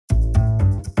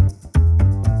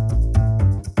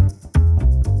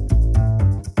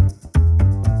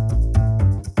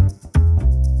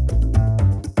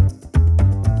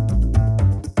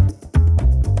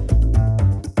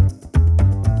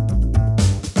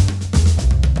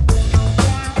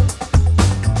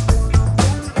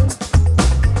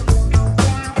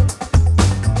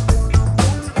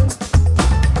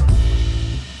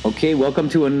Okay, welcome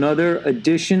to another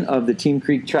edition of the Team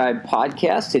Creek Tribe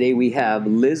podcast. Today we have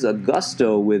Liz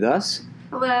Augusto with us.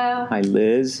 Hello. Hi,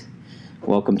 Liz.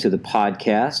 Welcome to the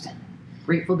podcast.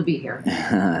 Grateful to be here.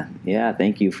 Yeah,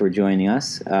 thank you for joining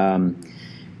us.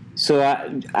 So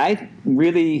I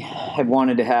really have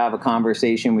wanted to have a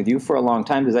conversation with you for a long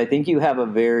time because I think you have a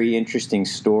very interesting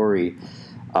story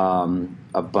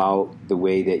about the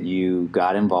way that you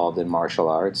got involved in martial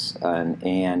arts,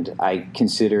 and I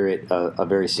consider it a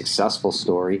very successful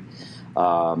story.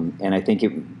 And I think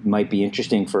it might be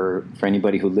interesting for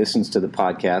anybody who listens to the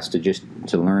podcast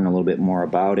to learn a little bit more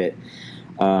about it.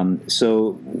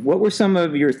 So what were some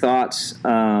of your thoughts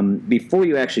before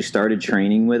you actually started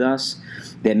training with us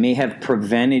that may have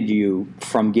prevented you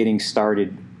from getting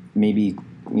started maybe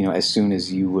as soon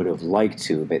as you would have liked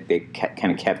to, but they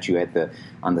kind of kept you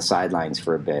on the sidelines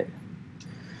for a bit?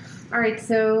 All right,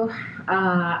 so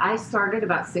I started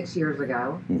about 6 years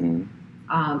ago, Mm-hmm.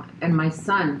 and my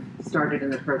son started in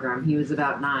the program. He was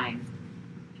about 9,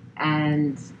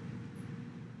 and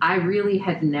I really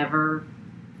had never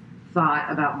thought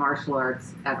about martial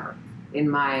arts ever. In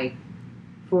my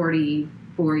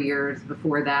 44 years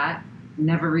before that,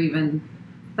 never even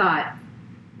thought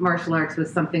martial arts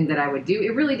was something that I would do.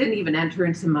 It really didn't even enter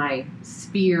into my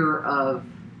sphere of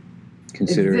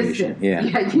Consideration.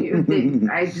 existence.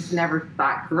 I just never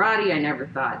thought karate. I never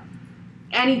thought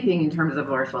anything in terms of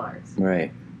martial arts.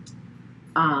 Right.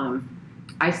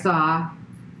 I saw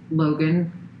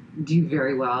Logan do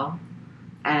very well,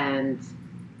 and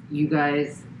you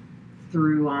guys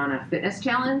threw on a fitness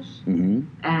challenge,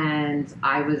 Mm-hmm. and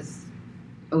I was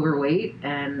overweight,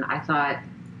 and I thought,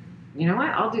 you know what,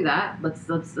 I'll do that. Let's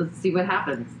see what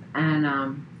happens. And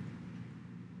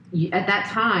at that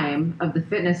time of the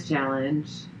fitness challenge,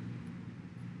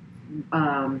 it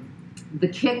was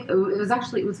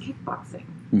kickboxing.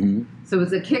 Mm-hmm. So it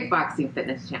was a kickboxing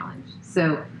fitness challenge.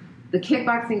 So the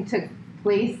kickboxing took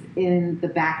place in the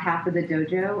back half of the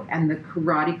dojo, and the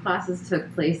karate classes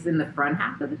took place in the front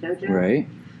half of the dojo. Right.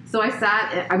 So I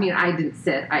didn't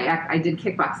sit. I did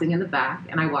kickboxing in the back,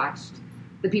 and I watched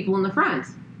the people in the front.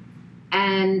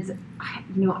 And,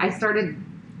 I started,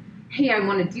 hey, I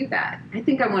want to do that. I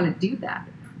think I want to do that.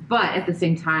 But at the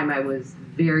same time, I was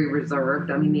very reserved.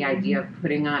 I mean, the idea of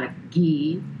putting on a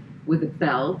gi with a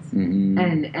belt, Mm-hmm.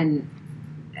 and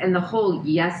the whole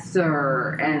yes,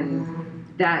 sir, and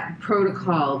that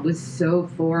protocol was so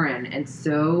foreign and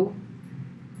so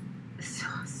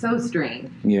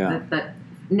strange. Yeah. That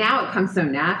now it comes so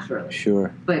naturally.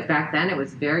 Sure. But back then it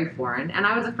was very foreign, and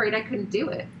I was afraid I couldn't do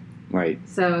it. Right.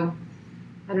 So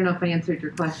I don't know if I answered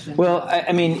your question. Well,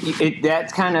 I mean,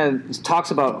 that kind of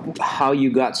talks about how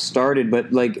you got started,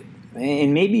 but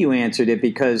and maybe you answered it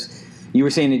because you were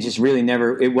saying it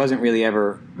wasn't really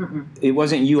ever, Mm-mm. it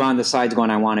wasn't you on the sides going,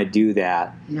 I want to do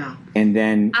that. No. And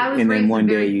then, I was raised one a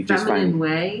day very you just feminine find,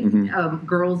 way. Mhm.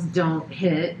 Girls don't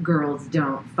hit. Girls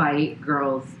don't fight.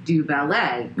 Girls do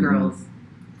ballet. Mm-hmm. Girls,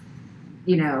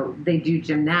 they do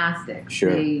gymnastics.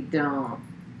 Sure.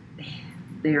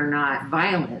 They are not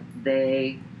violent.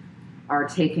 They are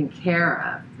taken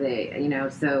care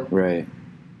of. So. Right.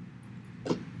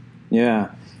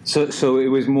 Yeah. So it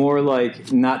was more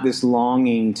like not this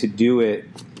longing to do it,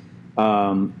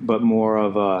 but more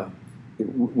of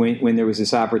when there was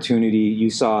this opportunity, you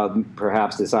saw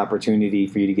perhaps this opportunity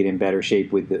for you to get in better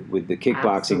shape with the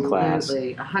kickboxing class.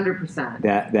 Absolutely, 100%.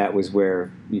 That was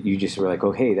where you just were like,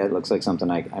 oh, hey, that looks like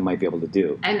something I might be able to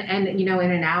do. And in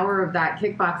an hour of that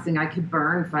kickboxing, I could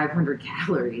burn 500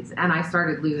 calories, and I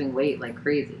started losing weight like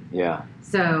crazy. Yeah.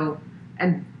 So,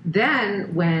 and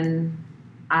then when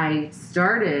I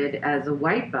started as a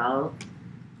white belt,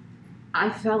 I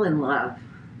fell in love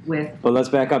with... Well, let's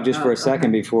back up just for a second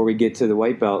okay. before we get to the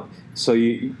white belt. So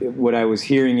what I was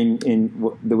hearing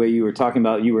in the way you were talking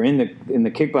about, you were in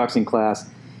the kickboxing class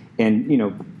and,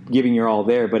 giving your all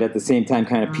there, but at the same time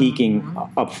kind of peeking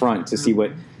up front to see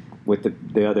what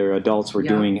the other adults were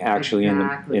doing actually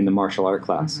exactly. in the martial art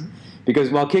class. Mm-hmm.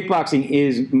 Because while kickboxing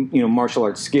is, martial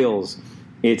arts skills,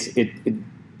 it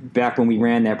back when we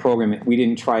ran that program, we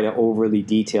didn't try to overly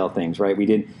detail things, right? We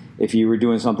didn't. If you were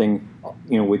doing something,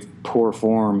 with poor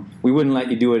form, we wouldn't let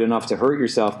you do it enough to hurt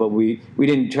yourself, but we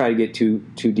didn't try to get too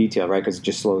detailed, right? Because it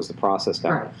just slows the process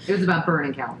down. Right. It was about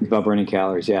burning calories. It's about burning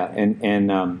calories, yeah.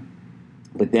 And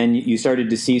but then you started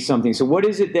to see something. So what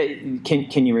is it that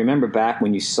can you remember back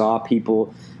when you saw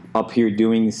people up here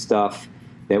doing stuff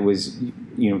that was,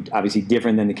 obviously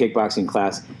different than the kickboxing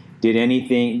class? Did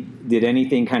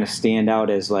anything kind of stand out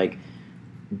as like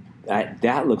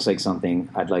that looks like something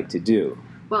I'd like to do?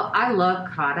 Well, I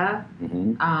love kata.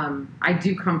 Mm-hmm. I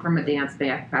do come from a dance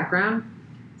background,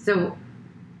 so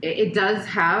it does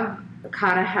have,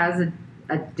 kata has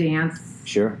a dance.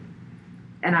 Sure.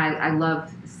 And I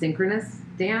love synchronous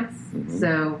dance. Mm-hmm.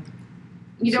 So,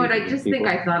 you know what, I just think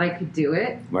I thought I could do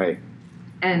it. Right.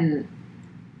 And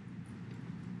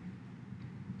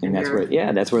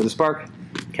that's where the spark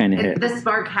kind of hit. The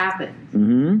spark happened.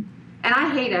 Mm-hmm. And I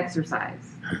hate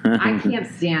exercise. I can't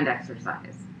stand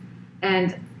exercise.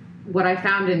 And what I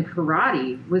found in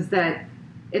karate was that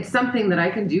it's something that I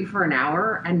can do for an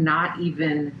hour and not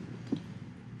even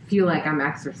feel like I'm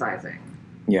exercising.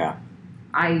 Yeah.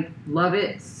 I love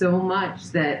it so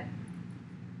much that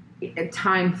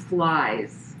time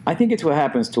flies. I think it's what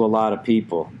happens to a lot of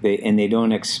people. They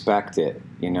don't expect it.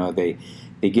 You know, they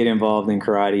get involved in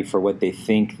karate for what they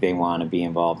think they want to be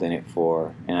involved in it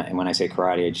for. And when I say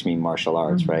karate, I just mean martial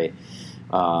arts, right?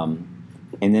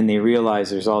 And then they realize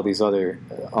there's all these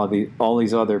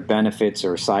other benefits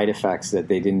or side effects that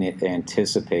they didn't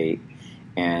anticipate,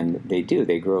 and they do.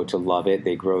 They grow to love it.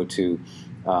 They grow to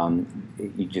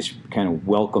you just kind of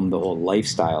welcome the whole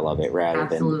lifestyle of it rather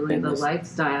Absolutely. than the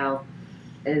lifestyle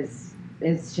is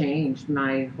changed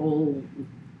my whole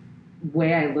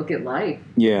way I look at life.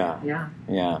 Yeah.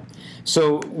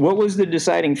 So what was the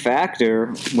deciding factor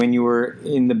when you were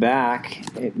in the back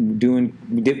doing,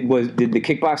 did the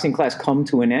kickboxing class come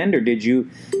to an end, or did you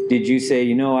say,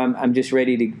 you know, I'm just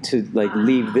ready to like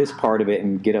leave this part of it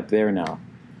and get up there now?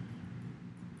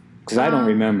 Because I don't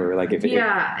remember, like if it.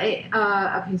 Yeah.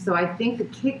 Okay. So I think the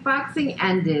kickboxing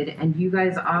ended, and you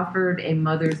guys offered a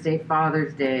Mother's Day,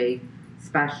 Father's Day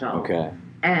special. Okay.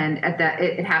 And at that,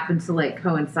 it happened to like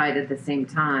coincide at the same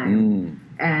time.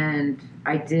 And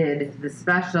I did the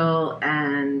special,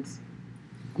 and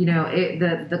you know,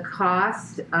 the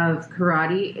cost of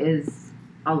karate is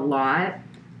a lot.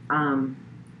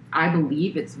 I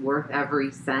believe it's worth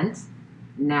every cent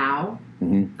now.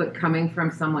 But coming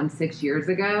from someone 6 years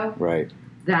ago, right,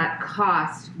 that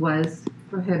cost was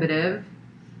prohibitive,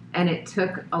 and it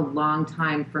took a long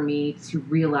time for me to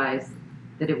realize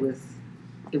that it was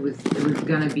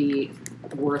going to be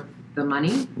worth the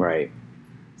money. Right.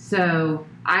 So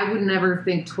I would never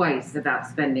think twice about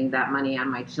spending that money on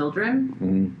my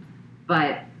children.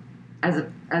 But as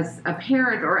a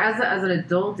parent or as an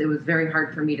adult, it was very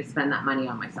hard for me to spend that money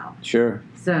on myself. Sure.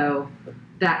 So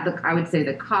I would say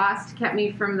the cost kept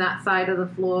me from that side of the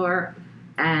floor,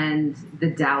 and the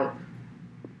doubt.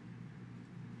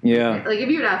 Yeah. Like if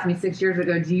you had asked me 6 years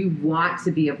ago, do you want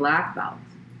to be a black belt?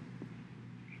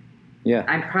 Yeah.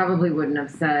 I probably wouldn't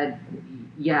have said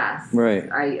yes. Right.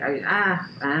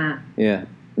 Yeah.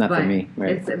 Not for me.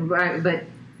 Right. It's right, but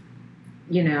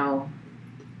you know,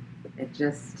 it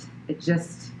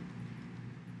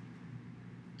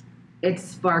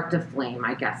sparked a flame,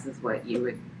 I guess, is what you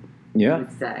would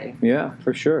say. Yeah,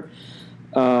 for sure.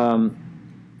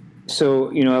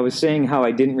 So, you know, I was saying how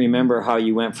I didn't remember how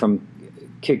you went from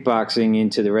kickboxing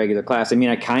into the regular class. I mean,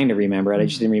 I kind of remember it. I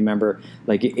just didn't remember,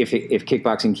 like, if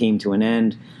kickboxing came to an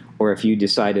end, or if you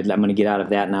decided, I'm going to get out of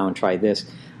that now and try this.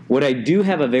 What I do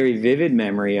have a very vivid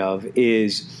memory of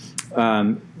is,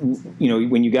 you know,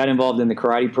 when you got involved in the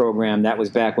karate program, that was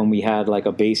back when we had like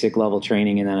a basic level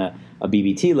training and then a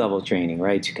BBT level training,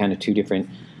 right? Two different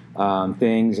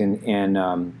things. And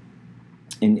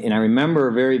I remember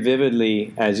very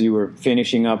vividly as you were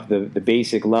finishing up the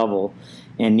basic level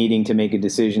and needing to make a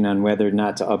decision on whether or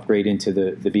not to upgrade into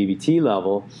the BBT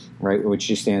level, right, which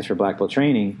just stands for black belt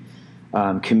training,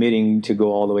 committing to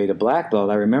go all the way to black belt.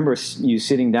 I remember you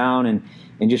sitting down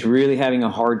and just really having a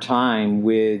hard time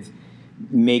with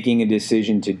making a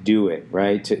decision to do it,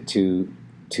 right, to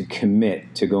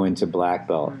commit to go into black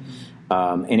belt.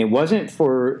 And it wasn't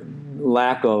for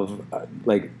lack of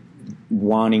like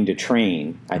wanting to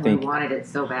train. I wanted it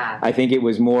so bad. I think it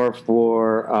was more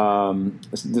for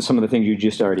some of the things you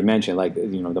just already mentioned, like,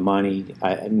 you know, the money.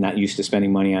 I'm not used to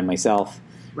spending money on myself,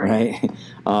 right?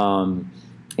 And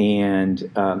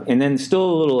then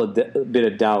still a bit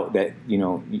of doubt that, you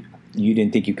know, you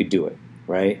didn't think you could do it,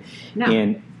 right? No.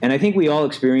 And I think we all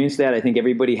experience that. I think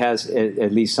everybody has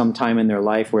at least some time in their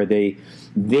life where they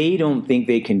don't think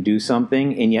they can do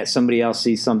something, and yet somebody else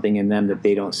sees something in them that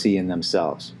they don't see in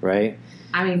themselves, right?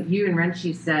 I mean, you and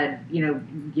Renshi said,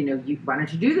 why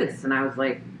don't you do this? And I was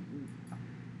like,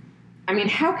 I mean,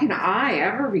 how can I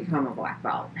ever become a black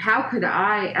belt? How could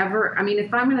I ever? I mean,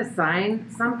 if I'm going to sign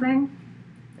something,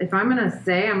 if I'm going to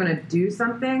say I'm going to do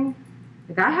something,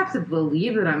 like, I have to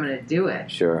believe that I'm going to do it.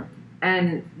 Sure.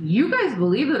 And you guys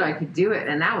believed that I could do it,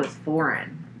 and that was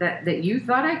foreign. That you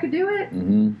thought I could do it.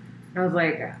 Mm-hmm. I was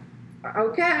like,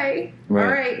 okay, all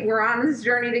right, we're on this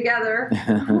journey together.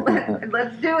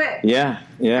 Let's do it. Yeah.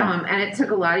 And it took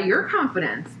a lot of your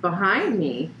confidence behind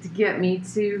me to get me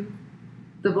to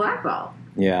the black belt.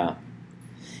 Yeah.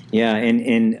 Yeah.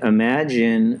 And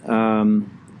imagine,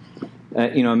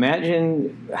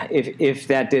 imagine if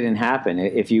that didn't happen,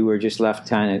 if you were just left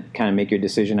to kind of make your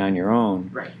decision on your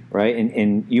own. Right.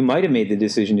 And you might have made the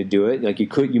decision to do it. Like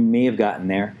you may have gotten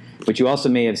there, but you also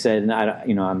may have said,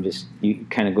 you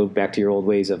kind of go back to your old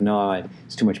ways of, no,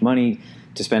 it's too much money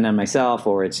to spend on myself,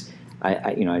 or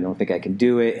I don't think I can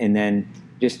do it. And then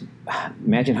just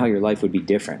imagine how your life would be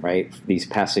different, right? These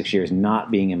past 6 years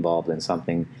not being involved in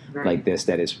something like this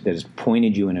that has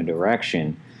pointed you in a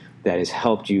direction that has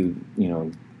helped you,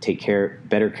 take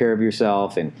better care of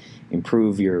yourself and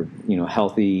improve your,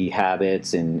 healthy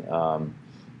habits and,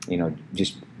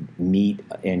 just meet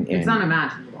and it's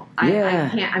unimaginable. Yeah.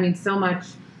 I can't. So much.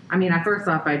 First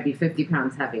off, I'd be 50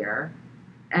 pounds heavier,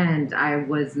 and I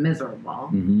was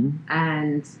miserable. Mm-hmm.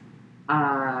 And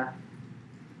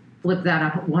flip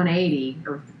that a 180,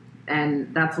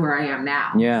 and that's where I am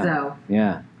now. Yeah. So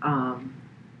yeah.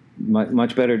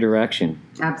 Much better direction.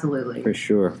 Absolutely. For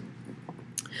sure.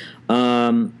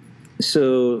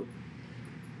 So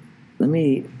let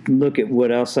me look at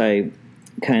what else I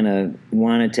kind of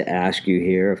wanted to ask you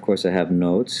here. Of course, I have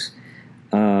notes.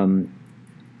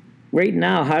 Right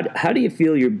now, how do you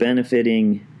feel you're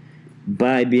benefiting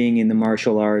by being in the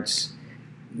martial arts,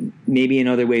 maybe in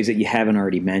other ways that you haven't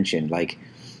already mentioned? Like,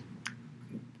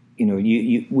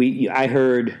 I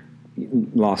heard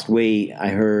lost weight. I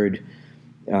heard,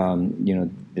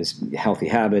 this healthy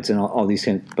habits and all these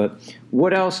things. But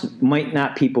what else might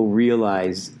not people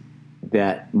realize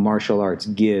that martial arts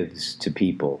gives to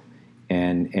people?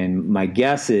 And my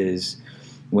guess is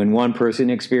when one person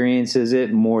experiences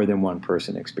it, more than one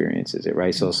person experiences it,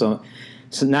 right? So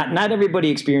not everybody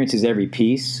experiences every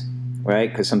piece, right?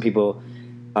 Because some people,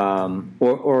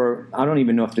 or I don't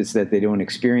even know if it's that they don't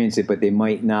experience it, but they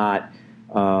might not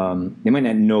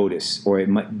notice, or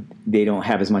they don't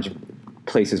have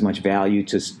place as much value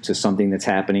to something that's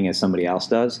happening as somebody else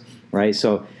does, right?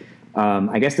 So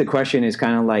I guess the question is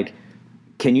kind of like,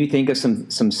 can you think of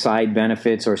some side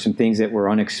benefits or some things that were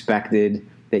unexpected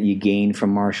that you gained from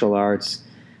martial arts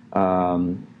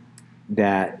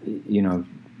that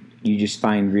you just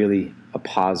find really a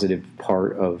positive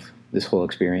part of this whole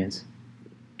experience?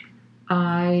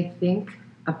 I think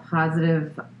a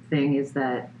positive thing is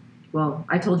that, well,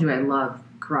 I told you I love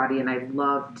karate and I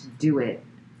love to do it.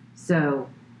 So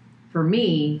for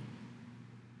me,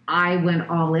 I went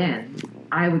all in.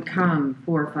 I would come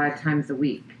 4 or 5 times a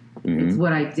week. Mm-hmm. It's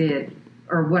what I did,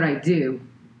 or what I do,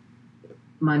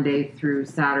 Monday through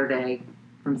Saturday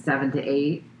from 7 to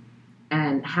 8.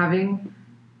 And having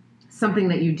something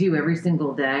that you do every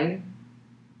single day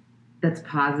that's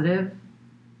positive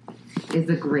is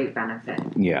a great benefit.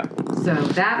 Yeah. So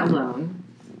that alone,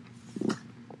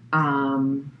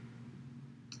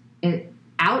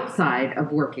 outside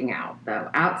of working out,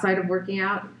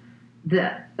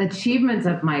 the achievements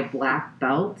of my black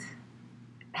belt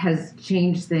has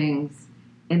changed things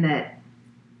in that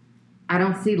I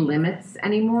don't see limits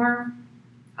anymore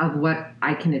of what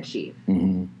I can achieve.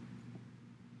 Mm-hmm.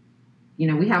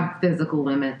 We have physical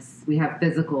limits. We have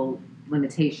physical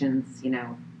limitations,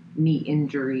 knee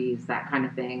injuries, that kind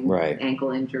of thing, right.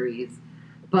 Ankle injuries.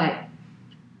 But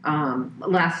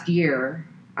last year,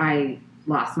 I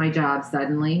lost my job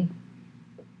suddenly.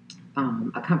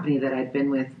 A company that I'd been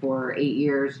with for 8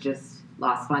 years just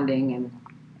lost funding, and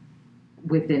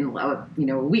within a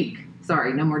week,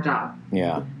 no more job.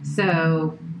 Yeah.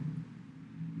 So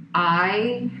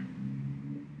I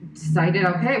decided,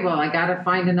 okay, well, I got to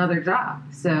find another job.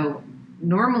 So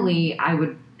normally I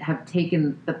would have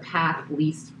taken the path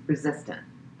least resistant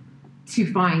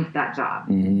to find that job.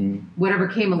 Mm-hmm. Whatever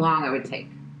came along, I would take.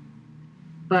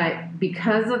 But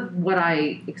because of what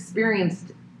I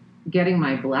experienced getting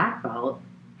my black belt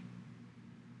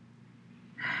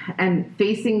and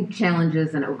facing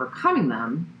challenges and overcoming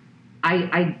them,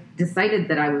 I decided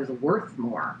that I was worth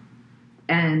more.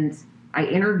 And I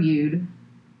interviewed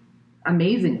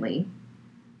amazingly.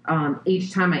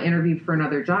 Each time I interviewed for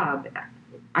another job,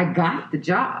 I got the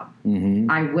job.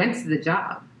 Mm-hmm. I went to the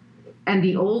job. And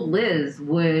the old Liz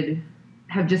would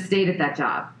have just stayed at that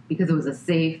job because it was a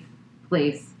safe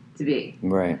place to be.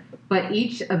 Right. But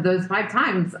each of those 5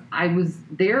 times, I was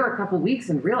there a couple weeks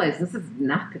and realized this is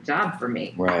not the job for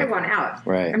me. Right. I want out.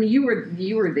 Right. You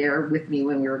were there with me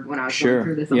when I was sure. going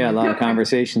through this. Yeah, a lot of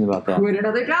conversations about that. Quit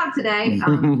another job today.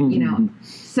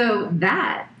 So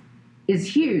that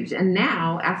is huge. And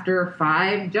now, after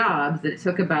 5 jobs, it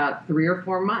took about 3 or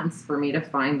 4 months for me to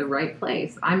find the right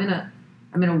place. I'm in a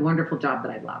wonderful job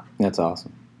that I love. That's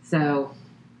awesome. So,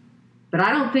 but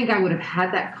I don't think I would have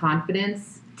had that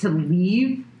confidence to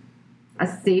leave a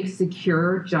safe,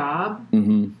 secure job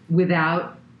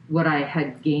without what I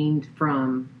had gained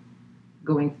from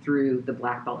going through the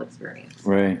black belt experience.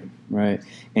 Right.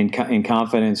 And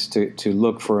confidence to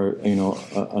look for,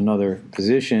 another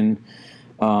position,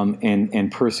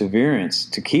 and perseverance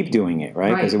to keep doing it,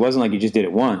 right? Because it wasn't like you just did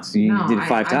it once. You did it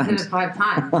 5 times. I did it 5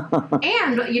 times.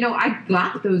 And, I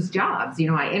got those jobs.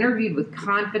 I interviewed with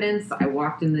confidence. I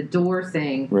walked in the door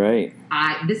saying, right,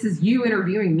 this is you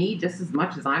interviewing me just as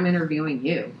much as I'm interviewing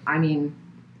you. I mean,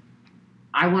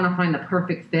 I want to find the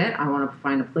perfect fit. I want to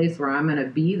find a place where I'm going to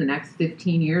be the next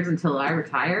 15 years until I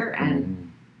retire.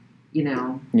 And,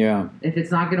 if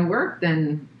it's not going to work,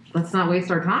 then let's not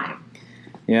waste our time.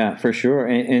 Yeah, for sure.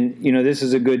 And this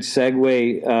is a good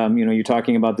segue. You're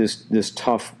talking about this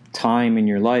tough time in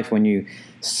your life when you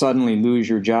suddenly lose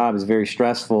your job is very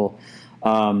stressful.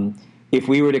 If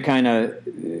we were to kind of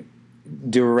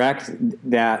direct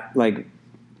that,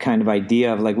 kind of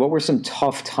idea of what were some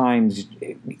tough times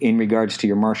in regards to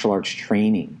your martial arts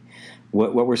training?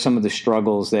 What were some of the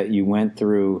struggles that you went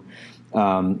through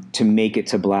to make it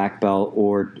to black belt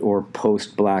or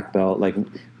post black belt?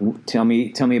 Tell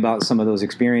me about some of those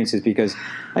experiences, because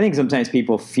I think sometimes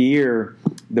people fear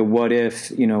the what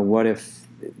if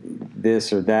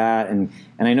this or that, and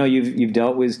I know you've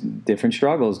dealt with different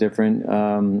struggles, different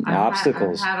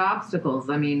obstacles. I've had obstacles.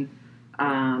 I mean,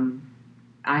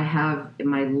 I have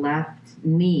my left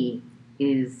knee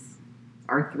is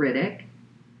arthritic.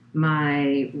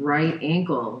 My right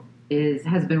ankle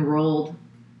has been rolled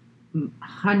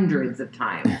hundreds of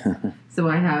times. So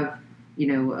I have,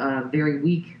 a very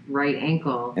weak right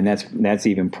ankle. And that's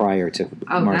even prior to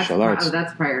martial arts.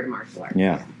 That's prior to martial arts.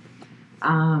 Yeah.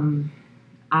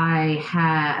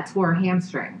 I tore a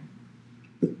hamstring.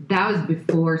 That was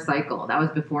before cycle. That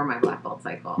was before my black belt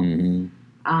cycle.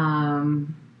 Mm-hmm.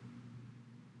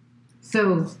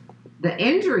 So the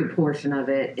injury portion of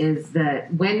it is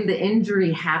that when the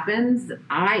injury happens,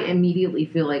 I immediately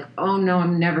feel like, oh no,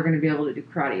 I'm never going to be able to do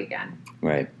karate again.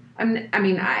 Right. And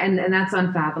that's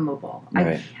unfathomable.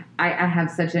 Right. I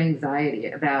have such anxiety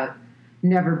about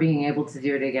never being able to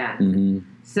do it again. Mm-hmm.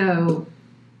 So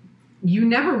you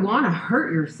never want to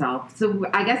hurt yourself. So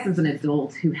I guess as an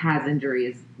adult who has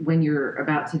injuries, when you're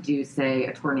about to do, say,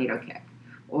 a tornado kick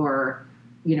or,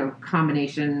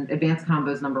 combination, advanced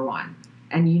combos number 1,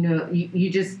 and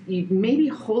you maybe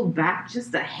hold back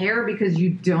just a hair because you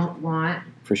don't want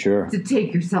for sure to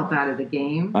take yourself out of the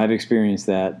game. I've experienced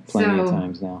that plenty of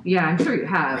times now. Yeah, I'm sure you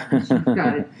have. You've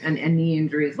got a knee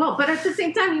injury as well, but at the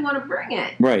same time, you want to bring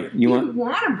it. Right, you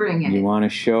want to bring it. You want to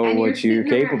show and what you're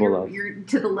capable of. You're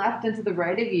to the left and to the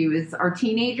right of you are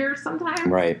teenagers sometimes.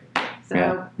 Right. So.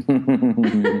 Yeah.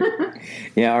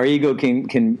 Yeah, our ego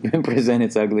can present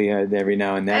its ugly every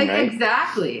now and then, right?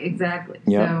 Exactly.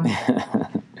 Yep.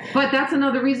 So, but that's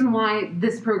another reason why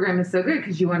this program is so good,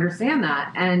 because you understand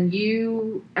that. And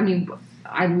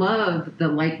I love the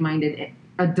like-minded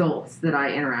adults that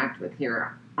I interact with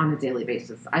here on a daily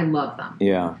basis. I love them.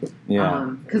 Yeah.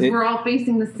 Because we're all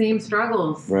facing the same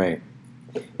struggles. Right.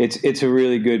 It's a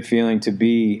really good feeling to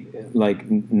be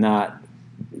not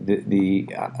the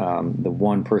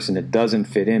one person that doesn't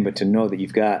fit in, but to know that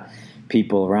you've got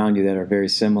people around you that are very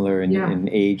similar in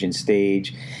age and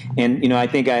stage. And I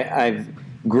think I've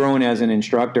grown as an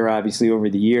instructor, obviously, over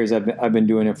the years. I've been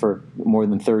doing it for more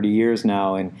than 30 years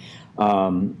now, and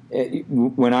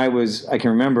when I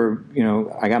can remember,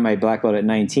 I got my black belt at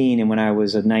 19, and when I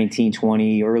was a 19,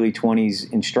 20, early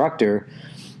 20s instructor,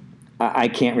 I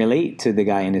can't relate to the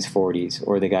guy in his 40s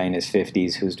or the guy in his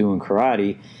 50s who's doing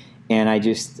karate. And I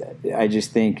just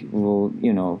think, well,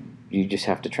 you just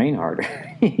have to train harder.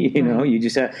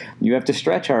 You have to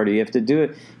stretch harder. You have to do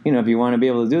it. If you want to be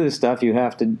able to do this stuff, you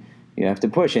have to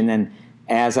push. And then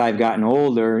as I've gotten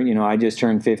older, I just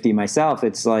turned 50 myself.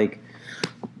 It's like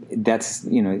that's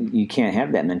you can't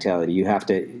have that mentality. You have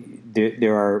to.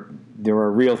 There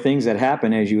are real things that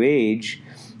happen as you age.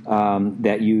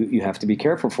 That you have to be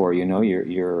careful for.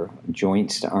 Your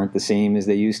joints aren't the same as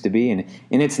they used to be, and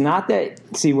it's not that.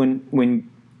 See,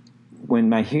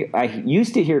 when I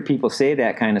used to hear people say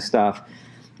that kind of stuff,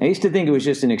 I used to think it was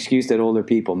just an excuse that older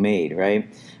people made, right?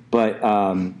 But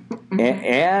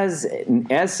as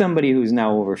somebody who's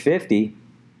now over 50,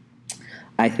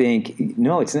 I think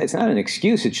no, it's not an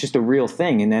excuse. It's just a real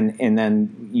thing, and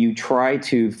then you try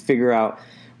to figure out,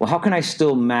 well, how can I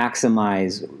still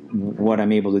maximize what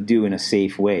I'm able to do in a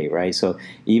safe way, right? So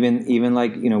even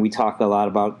we talk a lot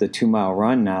about the 2-mile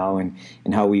run now and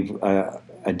how we've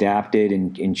adapted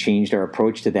and changed our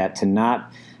approach to that to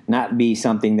not be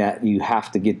something that you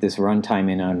have to get this run time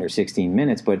in under 16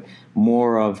 minutes, but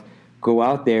more of go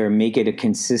out there and make it a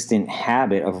consistent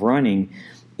habit of running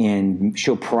and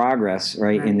show progress,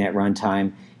 right, in that run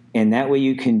time. And that way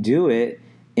you can do it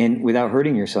and without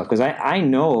hurting yourself. Because I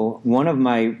know one of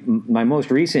my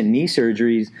most recent knee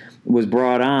surgeries was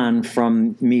brought on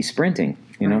from me sprinting,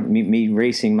 me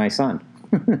racing my son,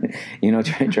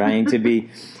 trying to be,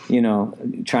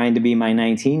 trying to be my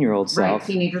 19-year-old self. Right,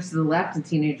 teenagers to the left and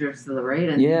teenagers to the right,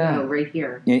 and right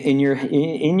here. In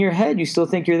your head, you still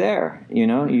think you're there.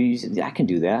 I can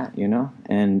do that.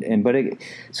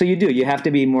 So you do. You have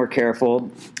to be more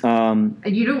careful. And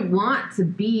you don't want to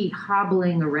be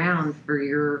hobbling around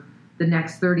for the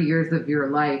next 30 years of your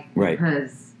life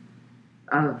because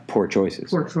of poor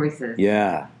choices.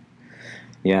 Yeah,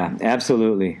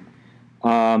 absolutely.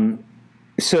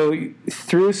 So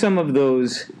through some of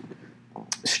those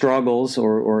struggles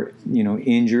or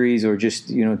injuries or just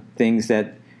things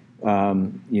that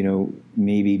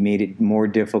maybe made it more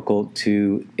difficult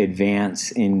to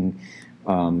advance in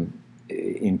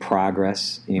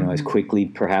progress as quickly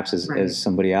perhaps as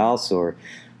somebody else or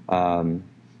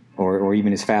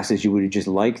even as fast as you would have just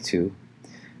liked to.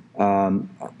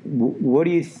 What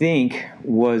do you think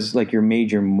was like your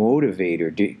major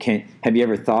motivator? Have you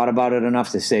ever thought about it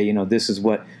enough to say, this is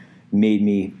what made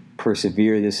me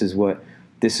persevere. This is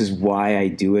why I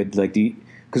do it. Like,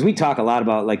 because we talk a lot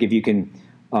about like if you can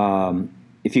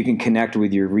connect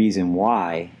with your reason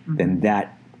why, then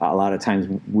that a lot of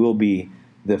times will be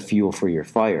the fuel for your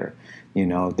fire.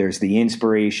 There's the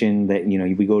inspiration that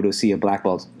we go to see a black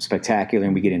belt spectacular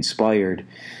and we get inspired,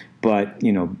 but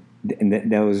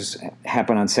and those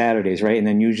happen on Saturdays, right? And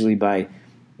then usually by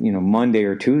Monday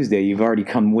or Tuesday, you've already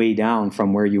come way down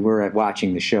from where you were at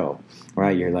watching the show,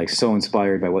 right? You're like so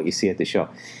inspired by what you see at the show.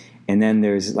 And then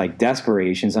there's like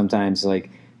desperation. Sometimes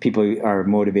like people are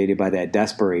motivated by that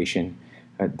desperation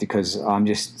because I'm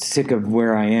just sick of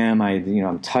where I am.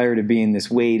 I'm tired of being this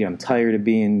weight. I'm tired of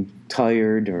being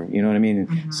tired, or you know what I mean.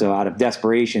 Mm-hmm. So out of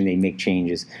desperation, they make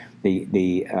changes.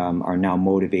 They are now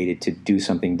motivated to do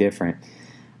something different.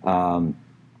 And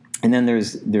then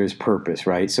there's purpose,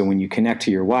 right? So when you connect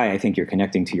to your why, I think you're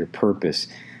connecting to your purpose.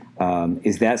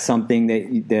 Is that something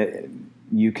that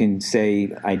you can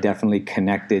say I definitely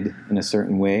connected in a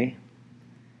certain way?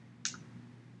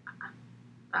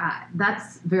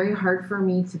 That's very hard for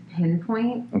me to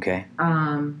pinpoint. Okay.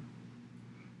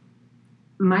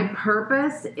 My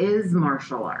purpose is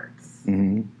martial arts.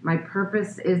 Mm-hmm. My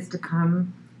purpose is to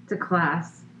come to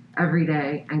class every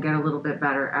day and get a little bit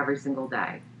better every single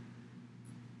day.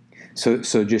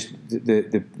 So just the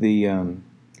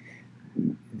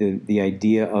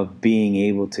idea of being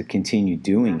able to continue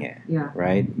doing it,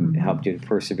 right? Mm-hmm. Helped you to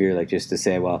persevere, like just to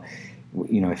say, well,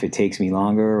 if it takes me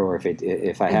longer, or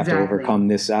if I have to overcome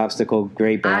this obstacle,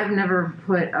 great. But I've never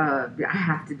put I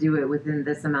have to do it within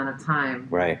this amount of time.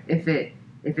 Right. If it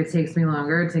takes me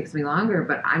longer, it takes me longer.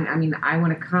 But I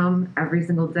want to come every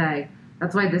single day.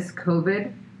 That's why this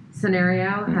COVID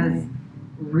scenario has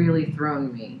really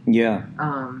thrown me. Yeah.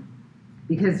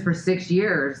 Because for 6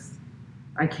 years,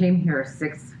 I came here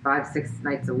 5-6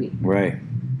 nights a week. Right.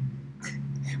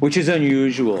 Which is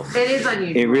unusual. It is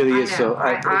unusual. It really is. So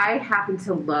I happen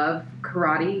to love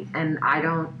karate, and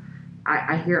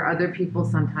I hear other people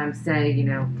sometimes say,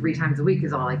 3 times a week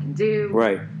is all I can do.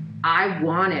 Right. I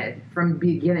wanted from the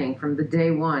beginning, from the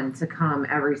day one, to come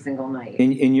every single night.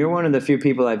 And you're one of the few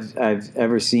people I've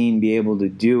ever seen be able to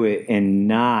do it and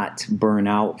not burn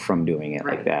out from doing it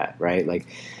like that, right? Like,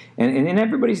 and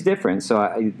everybody's different, so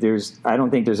I don't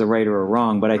think there's a right or a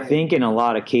wrong, but I think in a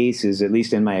lot of cases, at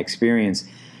least in my experience,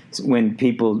 when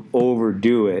people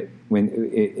overdo it,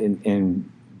 and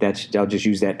that's, I'll just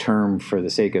use that term for the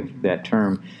sake of that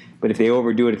term. But if they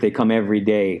overdo it, if they come every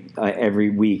day, every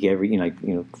week,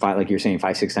 like you're saying,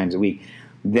 5-6 times a week,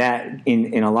 that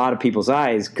in a lot of people's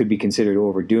eyes could be considered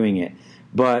overdoing it.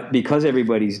 But because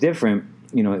everybody's different,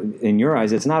 in your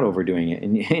eyes, it's not overdoing it.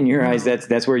 In your eyes,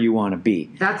 that's where you want to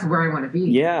be. That's where I want to be.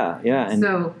 Yeah. And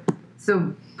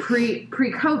so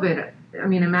pre-COVID,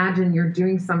 imagine you're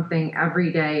doing something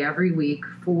every day, every week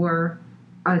for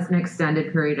an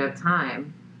extended period of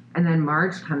time, and then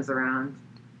March comes around,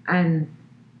 and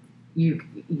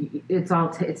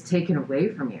it's taken away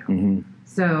from you. Mm-hmm.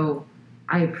 So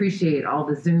I appreciate all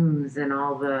the Zooms and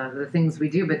all the things we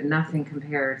do, but nothing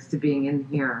compares to being in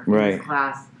here in this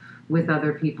class with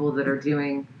other people that are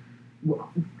doing.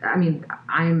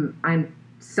 I'm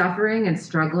suffering and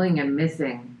struggling and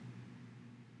missing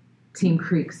Team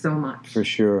Creek so much. For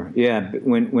sure. Yeah.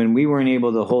 When we weren't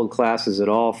able to hold classes at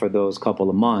all for those couple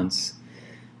of months,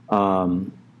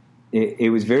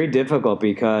 it was very difficult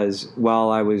because while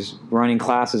I was running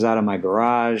classes out of my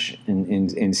garage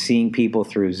and seeing people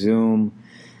through Zoom,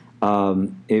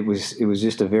 it was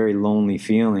just a very lonely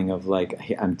feeling of like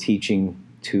I'm teaching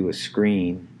to a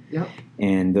screen, Yep.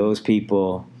 and those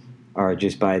people are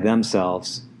just by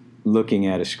themselves looking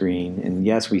at a screen. And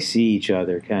yes, we see each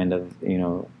other kind of,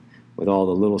 with all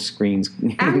the little screens.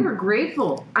 And we're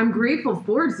grateful. I'm grateful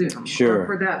for Zoom. Sure.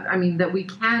 For that. I mean, that we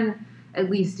can at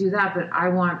least do that, but I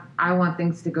want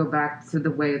things to go back to the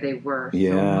way they were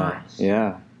so much.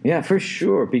 Yeah, for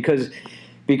sure. Because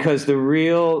the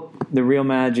real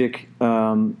magic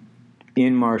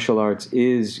in martial arts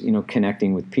is,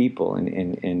 connecting with people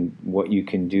and what you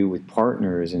can do with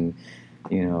partners and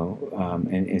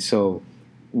so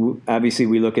obviously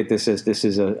we look at this as this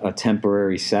is a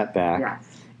temporary setback. Yes.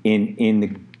 In the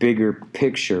bigger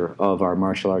picture of our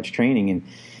martial arts training.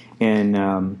 And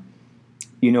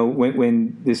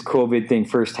when this COVID thing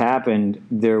first happened,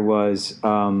 there was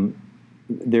one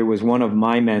of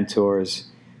my mentors.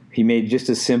 He made just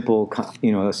a simple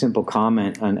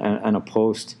comment on a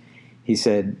post. He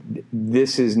said,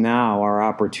 "This is now our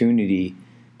opportunity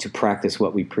to practice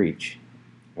what we preach,"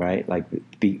 right? Like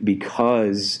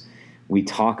because we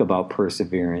talk about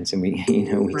perseverance and we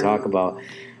talk about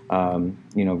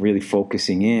really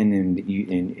focusing in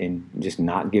and just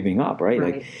not giving up, right?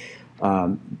 Like,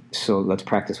 so let's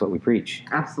practice what we preach.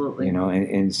 Absolutely.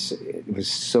 And it was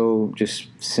so just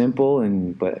simple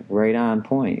but right on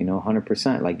point,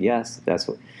 100%. Like, yes, that's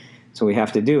what we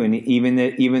have to do. And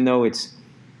even though it's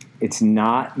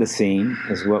not the same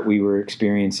as what we were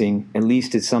experiencing, at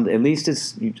least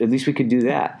we could do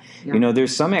that. Yeah.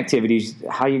 There's some activities,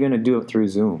 how are you going to do it through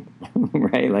Zoom,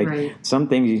 right? Like some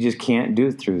things you just can't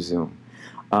do through Zoom.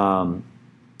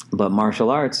 But martial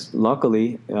arts,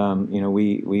 luckily,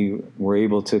 we were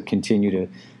able to continue to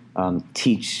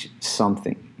teach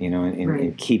something,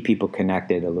 and keep people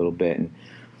connected a little bit. And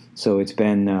so it's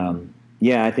been,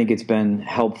 I think it's been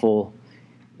helpful,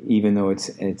 even though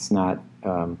it's not.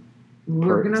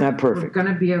 It's not perfect. We're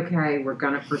going to be okay. We're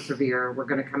going to persevere. We're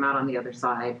going to come out on the other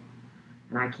side.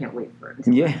 And I can't wait for it.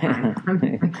 Yeah.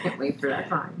 I can't wait for that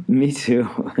time. Me too.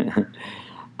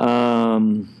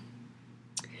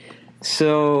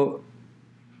 So,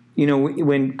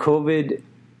 when COVID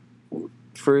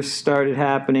first started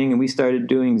happening and we started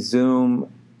doing Zoom,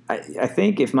 I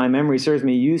think if my memory serves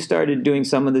me, you started doing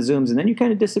some of the Zooms and then you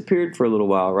kind of disappeared for a little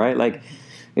while, right? Like,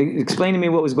 explain to me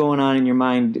what was going on in your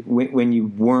mind when you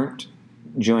weren't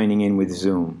joining in with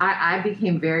Zoom. I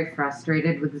became very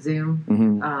frustrated with Zoom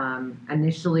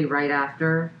initially right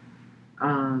after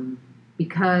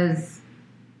because,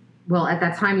 well, at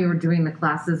that time you were doing the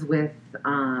classes with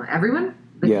everyone,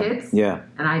 the kids. Yeah.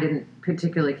 And I didn't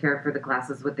particularly care for the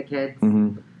classes with the kids.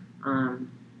 Mm-hmm.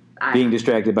 Being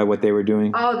distracted by what they were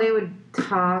doing? Oh, they would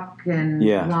talk and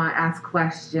ask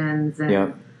questions.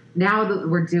 And now that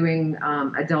we're doing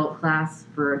adult class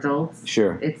for adults,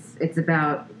 sure, it's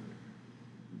about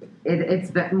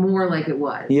it's more like it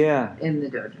was in the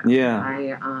dojo.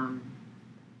 Yeah.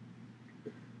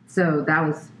 So that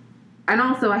was, and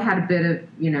also I had a bit of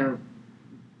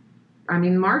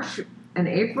March and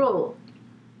April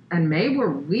and May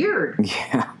were weird.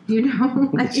 Yeah.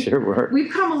 Like, sure were.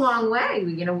 We've come a long way.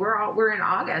 We're in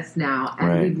August now,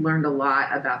 and we've learned a lot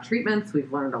about treatments.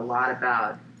 We've learned a lot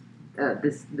about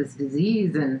this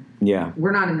disease, and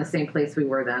we're not in the same place we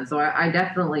were then. So I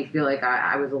definitely feel like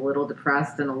I was a little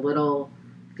depressed and a little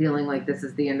feeling like this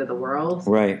is the end of the world.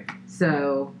 Right.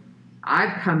 So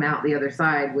I've come out the other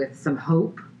side with some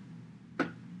hope.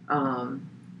 And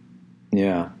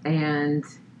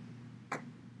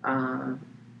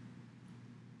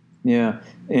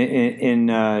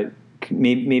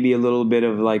maybe a little bit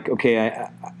of like, okay,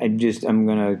 I'm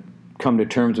going to come to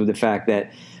terms with the fact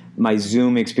that my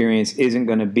Zoom experience isn't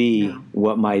going to be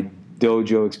what my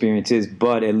dojo experience is,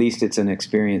 but at least it's an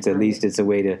experience. At least it's a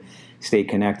way to stay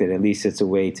connected. At least it's a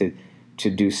way to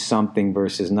do something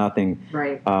versus nothing.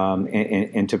 Right.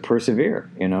 And to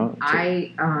persevere, I'm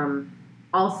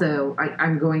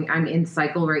in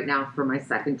cycle right now for my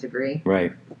second degree.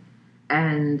 Right.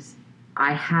 And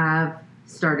I have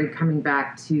started coming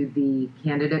back to the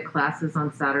candidate classes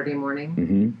on Saturday morning.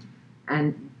 Mm-hmm.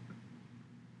 And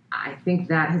I think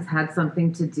that has had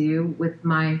something to do with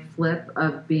my flip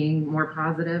of being more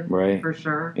positive, for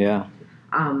sure. Yeah.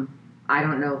 I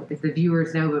don't know if the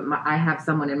viewers know, but I have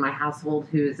someone in my household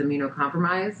who is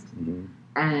immunocompromised,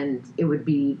 and it would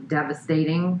be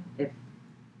devastating if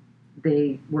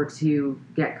they were to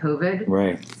get COVID.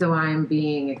 Right. So I'm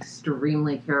being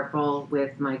extremely careful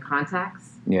with my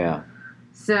contacts. Yeah.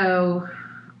 So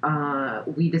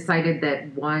we decided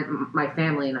that my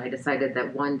family and I decided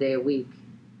that one day a week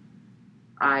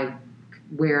I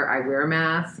wear a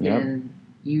mask and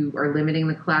You are limiting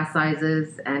the class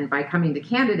sizes, and by coming to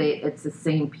candidate, it's the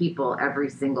same people every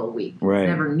single week. Right. It's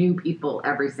never new people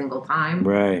every single time.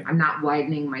 Right. I'm not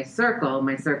widening my circle.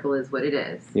 My circle is what it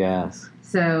is. Yes.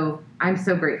 So I'm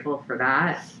so grateful for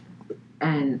that.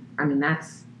 And I mean,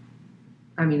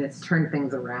 it's turned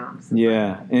things around. So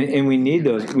Yeah, and we need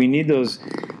those. We need those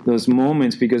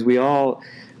moments, because we all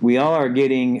are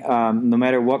getting, no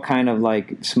matter what kind of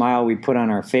like smile we put on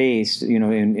our face,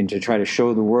 and to try to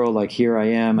show the world like, here I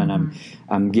am, and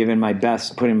I'm giving my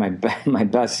best, putting my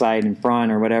best side in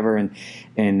front or whatever,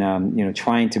 and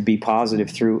trying to be positive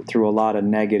through a lot of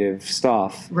negative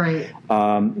stuff. Right.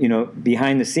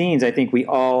 Behind the scenes, I think we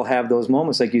all have those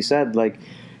moments, like you said, like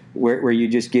where you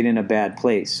just get in a bad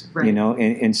place, right.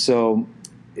 And so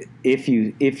if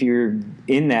you're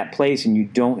in that place and you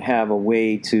don't have a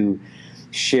way to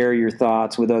share your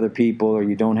thoughts with other people, or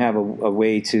you don't have a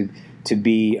way to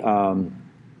be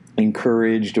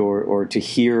encouraged or to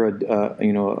hear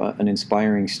an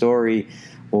inspiring story,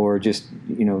 or just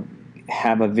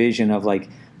have a vision of like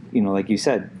you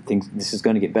said, this is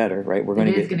going to get better, right? We're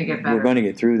going to get better. We're going to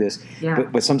get through this. Yeah.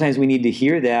 But sometimes we need to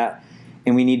hear that,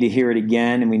 and we need to hear it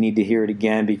again, and we need to hear it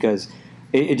again, because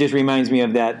it just reminds me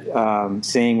of that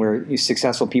saying where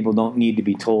successful people don't need to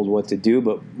be told what to do,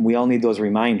 but we all need those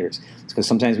reminders, because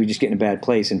sometimes we just get in a bad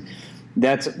place. And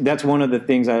that's one of the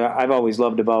things I've always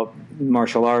loved about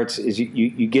martial arts is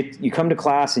you come to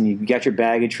class and you get your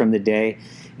baggage from the day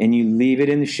and you leave it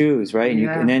in the shoes, right?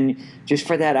 And then just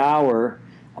for that hour,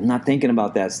 I'm not thinking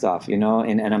about that stuff, and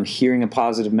I'm hearing a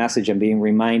positive message. I'm being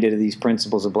reminded of these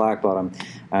principles of Black Belt.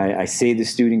 I say the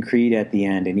student creed at the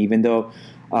end, and even though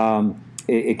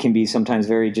it can be sometimes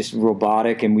very just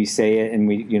robotic, and we say it, and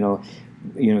we,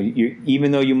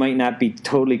 even though you might not be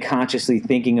totally consciously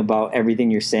thinking about everything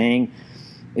you're saying,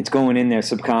 it's going in there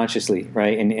subconsciously,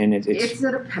 right? And it's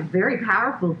a very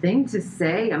powerful thing to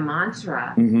say a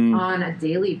mantra on a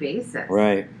daily basis,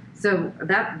 right? So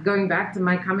that, going back to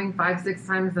my coming 5-6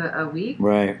 times a week,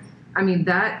 right? I mean,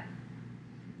 that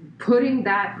putting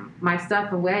my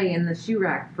stuff away in the shoe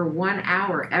rack for 1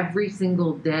 hour every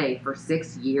single day for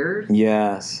 6 years.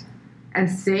 Yes. And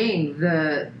saying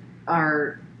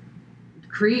our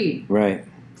creed. Right.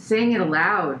 Saying it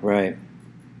aloud. Right.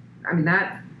 I mean,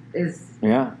 that is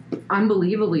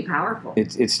unbelievably powerful.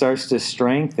 It starts to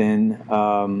strengthen,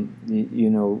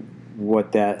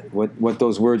 what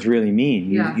those words really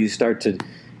mean. You start to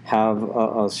have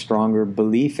a stronger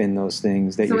belief in those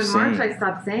things that you're saying. So in March, I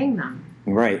stopped saying them.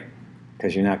 Right.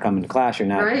 Because you're not coming to class, you're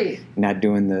not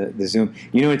doing the Zoom.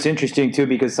 It's interesting too,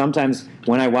 because sometimes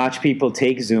when I watch people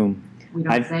take Zoom, we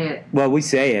don't say it. Well, we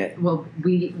say it. Well,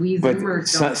 we Zoomers don't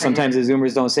say it. Sometimes the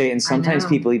Zoomers don't say it, and sometimes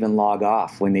people even log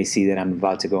off when they see that I'm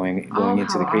about to going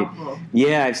into the creed. Awful.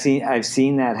 Yeah, I've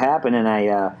seen that happen, and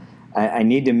I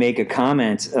need to make a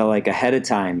comment like ahead of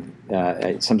time.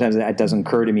 Sometimes that doesn't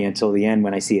occur to me until the end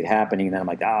when I see it happening, and then I'm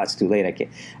like, it's too late. I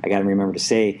got to remember to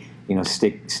say,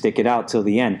 stick it out till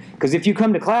the end. Because if you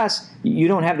come to class, you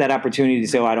don't have that opportunity to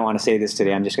say, I don't want to say this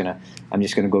today. I'm just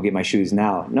gonna go get my shoes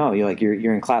now. No,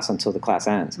 you're in class until the class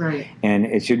ends. Right. And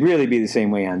it should really be the same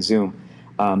way on Zoom.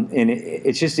 And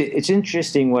it's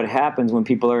interesting what happens when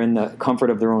people are in the comfort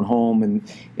of their own home and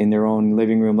in their own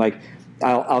living room. Like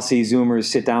I'll see Zoomers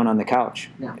sit down on the couch.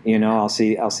 Yeah. I'll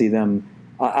see them.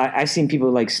 I've seen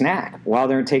people like snack while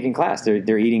they're taking class.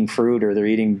 They're eating fruit, or they're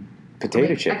eating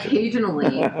potato chips.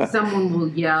 Occasionally, someone will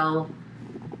yell,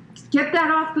 "Get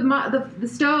that off the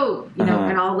stove!" And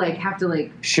I'll have to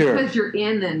sure, because you're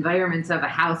in the environment of a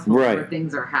household where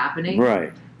things are happening.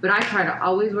 Right. But I try to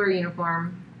always wear a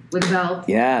uniform with a belt.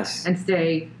 Yes. And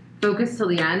stay focused till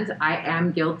the end. I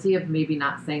am guilty of maybe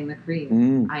not saying the creed.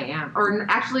 I am, or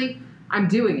actually, I'm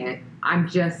doing it. I'm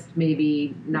just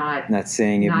maybe not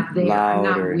saying it not there. Loud, I'm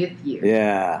not with you.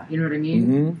 Yeah. You know what I mean?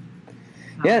 Mm-hmm.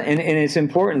 Yeah, and it's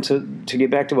important to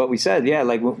get back to what we said. Yeah,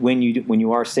 like when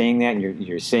you are saying that and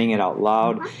you're saying it out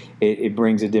loud, it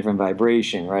brings a different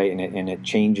vibration, right? And it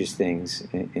changes things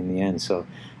in the end. So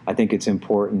I think it's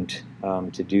important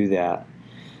to do that.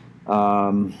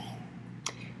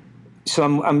 So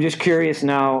I'm just curious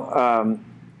now,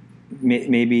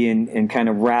 maybe in kind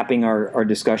of wrapping our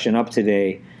discussion up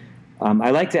today.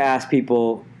 I like to ask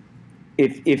people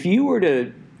if you were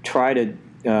to try to.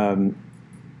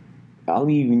 I'll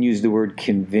even use the word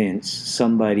convince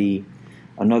somebody,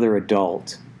 another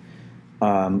adult,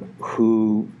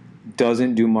 who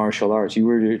doesn't do martial arts. You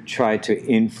were to try to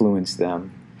influence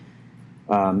them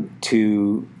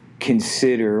to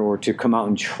consider or to come out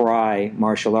and try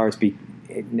martial arts,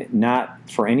 not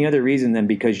for any other reason than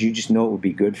because you just know it would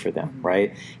be good for them,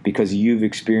 right? Because you've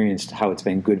experienced how it's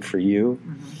been good for you.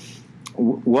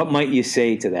 Mm-hmm. What might you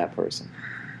say to that person?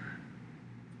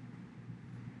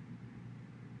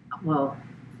 Well,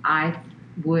 I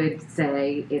would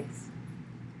say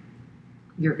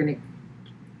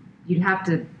you'd have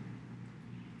to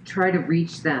try to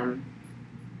reach them.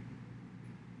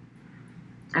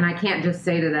 And I can't just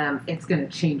say to them, it's going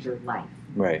to change your life.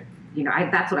 Right.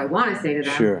 That's what I want to say to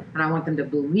them. Sure. And I want them to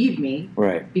believe me.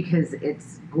 Right. Because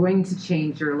it's going to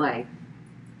change your life.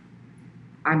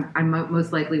 I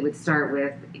most likely would start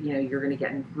with, you're going to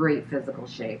get in great physical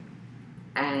shape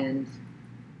and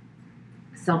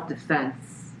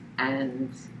self-defense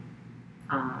and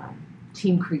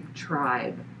Team Creek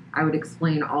Tribe. I would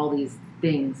explain all these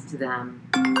things to them.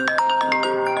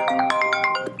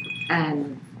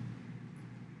 And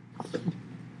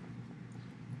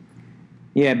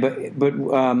yeah, but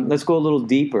let's go a little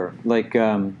deeper. Like,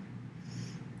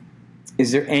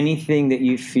 is there anything that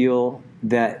you feel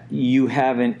that you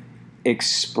haven't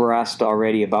expressed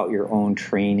already about your own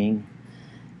training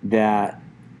that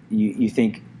you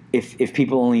think if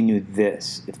people only knew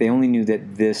this, if they only knew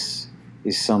that this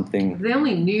is something, if they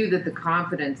only knew that the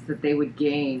confidence that they would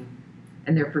gain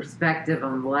and their perspective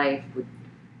on life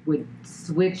would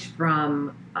switch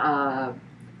from a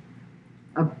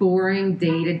boring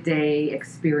day-to-day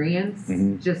experience,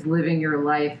 just living your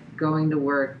life, going to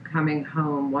work, coming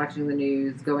home, watching the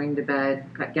news, going to bed,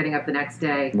 getting up the next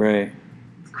day. Right.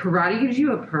 Karate gives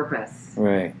you a purpose.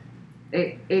 Right.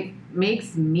 It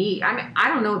makes me, I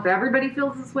don't know if everybody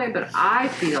feels this way, but I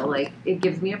feel like it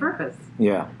gives me a purpose.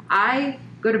 Yeah. I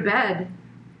go to bed,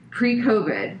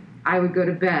 pre-COVID, I would go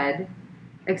to bed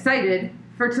excited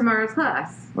for tomorrow's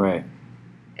class. Right.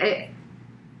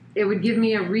 It would give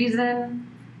me a reason,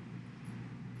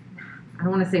 I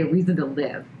don't want to say a reason to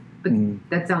live, but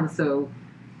that sounds so,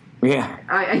 yeah.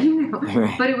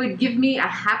 Right. But it would give me a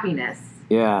happiness.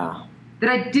 Yeah. That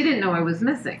I didn't know I was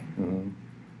missing. Mm-hmm.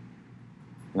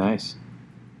 Nice.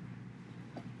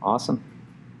 Awesome.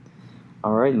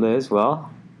 All right, Liz.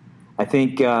 Well, I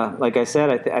think, like I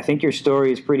said, I think your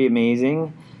story is pretty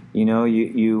amazing.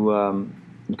 You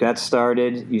got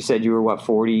started. You said you were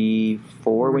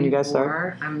 44 when you got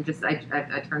started?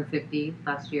 I turned 50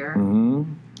 last year.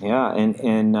 Mm-hmm. Yeah,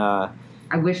 and I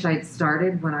wish I'd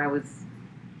started when I was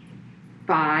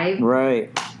 5.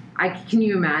 Right. Can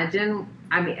you imagine?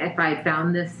 I mean, if I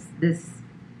found this,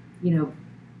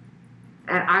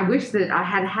 I wish that I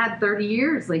had 30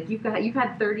 years. Like you've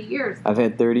had 30 years. I've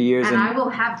had 30 years, and I will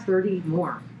have 30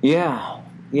 more. Yeah,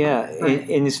 yeah.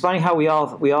 And it's funny how we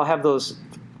all have those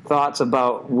thoughts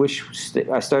about wish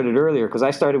I started earlier, because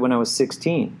I started when I was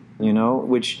 16.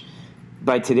 Which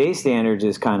by today's standards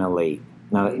is kind of late.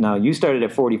 Now you started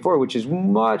at 44, which is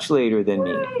much later than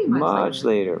me. Much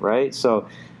later, right? So,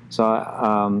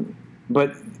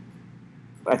 but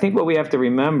I think what we have to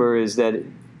remember is that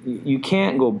you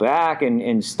can't go back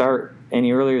and start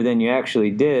any earlier than you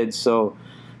actually did. So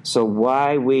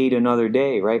why wait another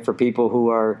day, right? For people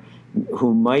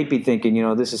who might be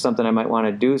thinking, this is something I might want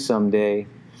to do someday,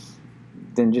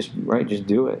 then just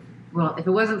do it. Well, if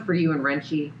it wasn't for you and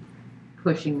Renchi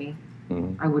pushing me,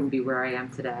 I wouldn't be where I am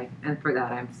today. And for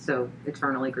that, I'm so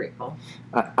eternally grateful.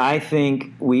 I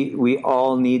think we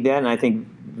all need that. And I think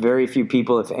very few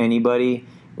people, if anybody,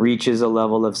 reaches a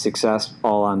level of success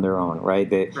all on their own, right?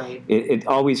 Right. It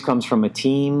always comes from a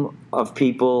team of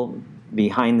people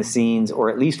behind the scenes, or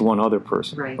at least one other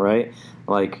person, right?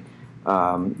 Like,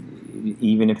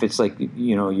 even if it's like,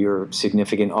 your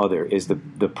significant other is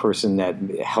the person that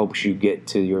helps you get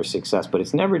to your success, but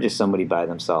it's never just somebody by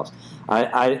themselves.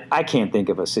 I can't think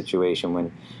of a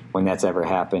situation when that's ever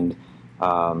happened,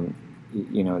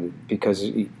 because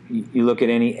you look at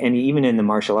any even in the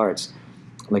martial arts,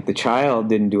 like the child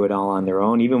didn't do it all on their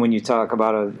own. Even when you talk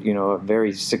about a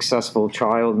very successful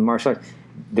child in martial arts,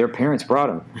 their parents brought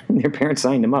them. Their parents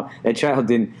signed them up. That child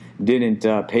didn't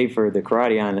pay for the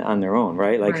karate on their own,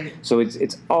 right? Like, so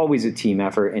it's always a team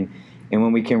effort, and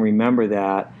when we can remember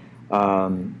that,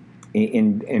 and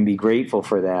be grateful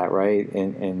for that, right,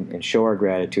 and show our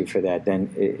gratitude for that, then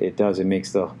it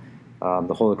makes the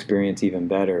whole experience even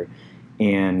better,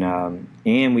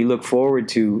 and we look forward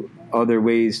to other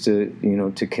ways to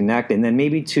connect, and then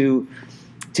maybe to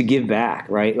give back,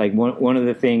 right? Like one of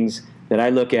the things that I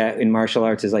look at in martial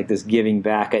arts is like this giving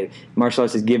back. Martial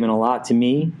arts has given a lot to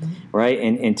me, right?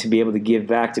 And to be able to give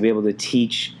back, to be able to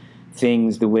teach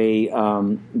things the way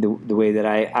that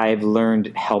I've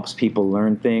learned helps people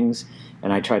learn things,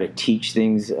 and I try to teach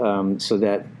things so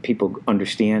that people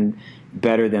understand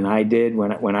better than I did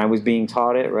when I was being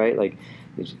taught it, right? Like,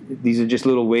 these are just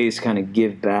little ways to kind of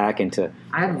give back and to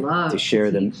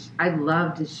share them. I'd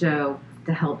love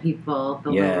to help people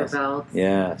the lower belts.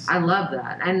 Yes. I love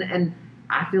that. And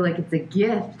I feel like it's a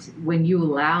gift when you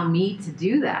allow me to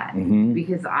do that,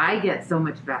 because I get so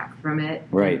much back from it.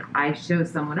 Right. I show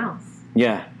someone else.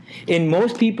 Yeah. And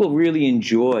most people really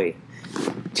enjoy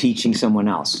teaching someone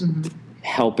else,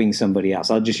 helping somebody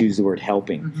else. I'll just use the word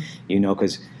helping,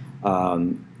 because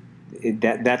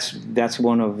that's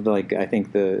one of I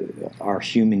think our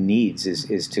human needs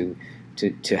is to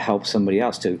help somebody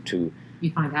else to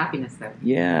you find happiness there.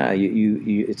 Yeah,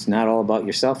 you it's not all about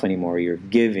yourself anymore. You're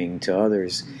giving to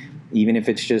others, even if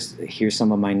it's just, here's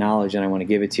some of my knowledge and I want to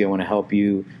give it to you. I want to help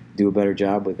you do a better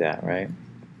job with that, right?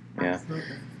 Yeah.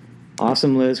 Absolutely.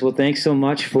 Awesome, Liz. Well, thanks so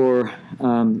much for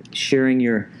sharing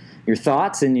your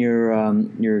thoughts and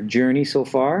your journey so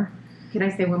far. Can I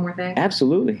say one more thing?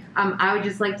 Absolutely. I would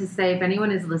just like to say, if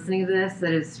anyone is listening to this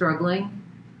that is struggling,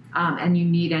 and you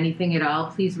need anything at all,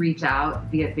 please reach out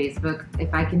via Facebook.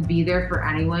 If I can be there for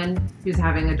anyone who's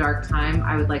having a dark time,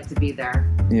 I would like to be there.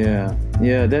 Yeah,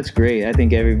 that's great. I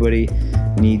think everybody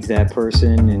needs that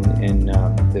person, and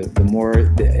the more,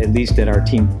 at least that our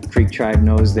Team Creek Tribe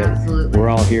knows that Absolutely. We're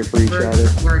all here for each other.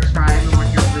 We're a tribe, and we're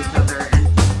here for each other,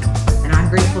 and I'm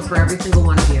grateful for every single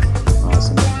one of you.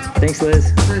 Awesome. Thanks,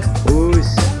 Liz. Liz.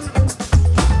 Oos.